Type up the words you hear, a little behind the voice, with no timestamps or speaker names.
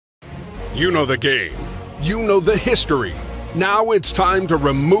You know the game. You know the history. Now it's time to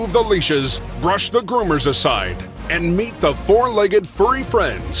remove the leashes, brush the groomers aside, and meet the four-legged furry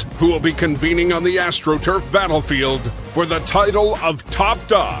friends who will be convening on the AstroTurf battlefield for the title of top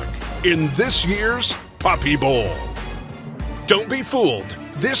dog in this year's Puppy Bowl. Don't be fooled.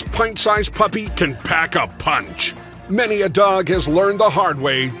 This pint-sized puppy can pack a punch. Many a dog has learned the hard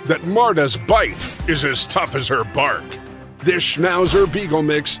way that Marta's bite is as tough as her bark. This Schnauzer Beagle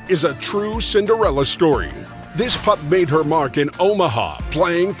mix is a true Cinderella story. This pup made her mark in Omaha,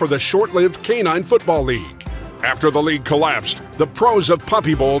 playing for the short-lived Canine Football League. After the league collapsed, the pros of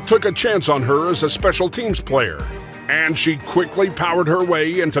Puppy Bowl took a chance on her as a special teams player, and she quickly powered her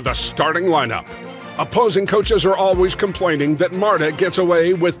way into the starting lineup. Opposing coaches are always complaining that Marta gets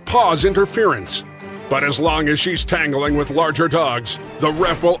away with paws interference. But as long as she's tangling with larger dogs, the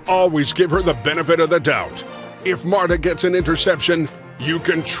ref will always give her the benefit of the doubt. If Marta gets an interception, you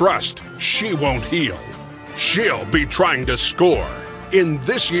can trust she won't heel. She'll be trying to score in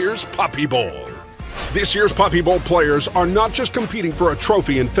this year's Puppy Bowl. This year's Puppy Bowl players are not just competing for a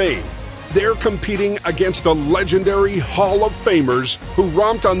trophy and fame. They're competing against the legendary Hall of Famers who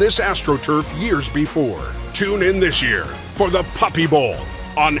romped on this AstroTurf years before. Tune in this year for the Puppy Bowl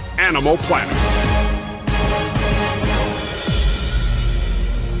on Animal Planet.